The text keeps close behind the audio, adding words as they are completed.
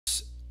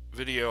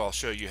video, I'll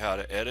show you how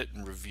to edit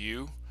and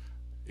review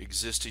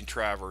existing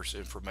traverse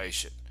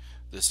information.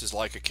 This is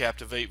Leica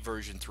Captivate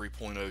version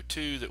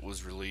 3.02 that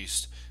was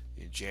released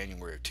in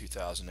January of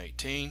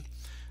 2018.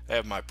 I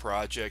have my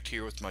project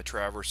here with my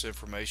traverse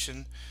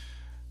information,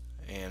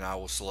 and I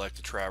will select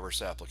the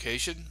traverse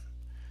application,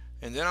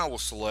 and then I will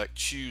select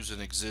choose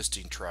an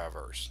existing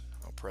traverse.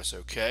 I'll press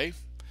OK.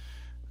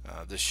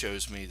 This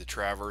shows me the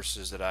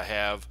traverses that I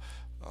have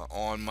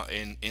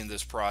in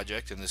this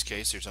project. In this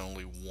case, there's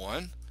only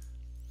one.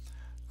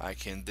 I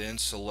can then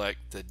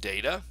select the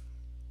data,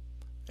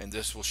 and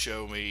this will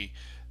show me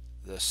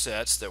the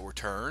sets that were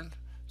turned.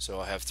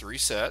 So I have 3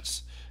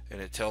 sets, and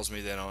it tells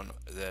me that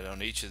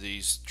on each of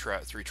these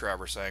 3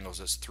 traverse angles,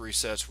 that's 3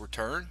 sets were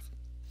turned.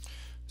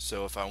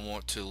 So if I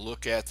want to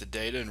look at the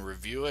data and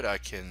review it, I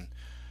can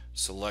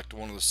select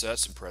one of the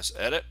sets and press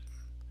edit.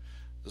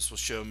 This will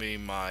show me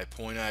my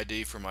point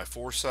ID for my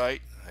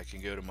foresight. I can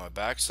go to my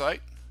back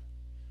sight.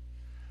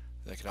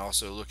 I can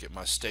also look at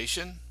my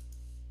station.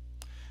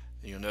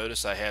 And you'll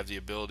notice I have the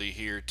ability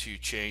here to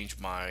change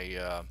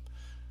my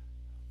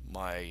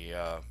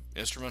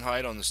instrument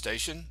height on the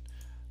station.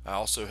 I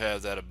also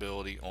have that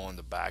ability on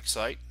the back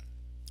sight,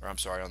 or I'm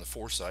sorry, on the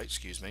foresight,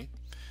 excuse me.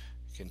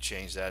 Can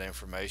change that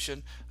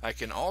information. I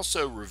can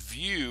also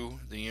review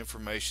the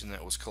information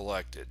that was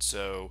collected.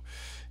 So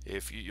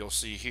if you'll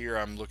see here,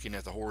 I'm looking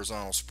at the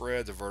horizontal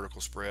spread, the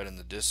vertical spread, and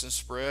the distance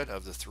spread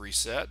of the 3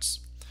 sets.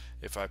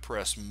 If I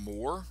press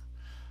more,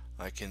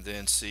 I can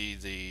then see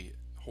the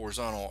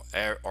horizontal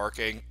arc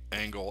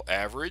angle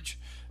average,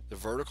 the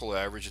vertical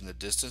average, and the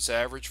distance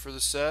average for the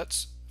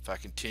sets. If I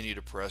continue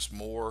to press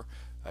more,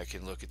 I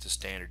can look at the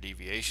standard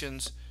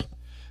deviations.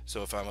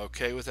 So if I'm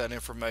okay with that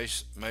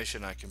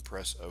information, I can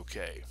press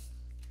OK.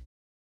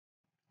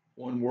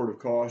 One word of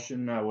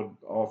caution I would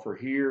offer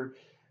here: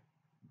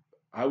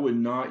 I would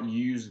not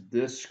use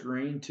this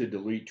screen to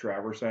delete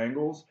traverse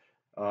angles.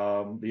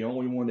 The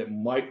only one that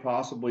might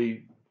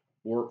possibly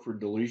work for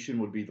deletion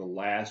would be the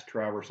last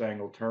traverse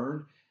angle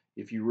turned.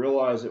 If you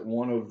realize that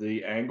one of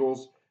the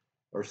angles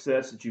or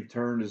sets that you've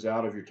turned is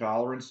out of your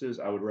tolerances,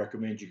 I would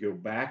recommend you go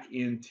back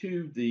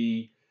into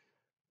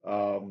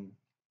um,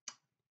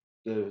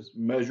 the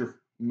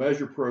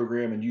measure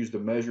program and use the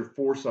measure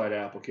foresight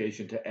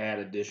application to add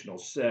additional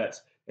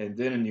sets, and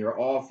then in your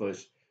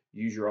office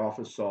use your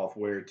office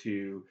software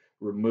to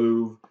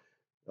remove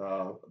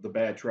the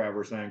bad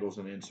traverse angles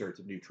and insert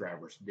the new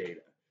traverse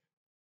data.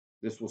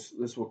 This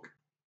will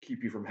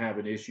keep you from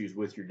having issues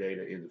with your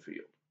data in the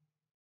field.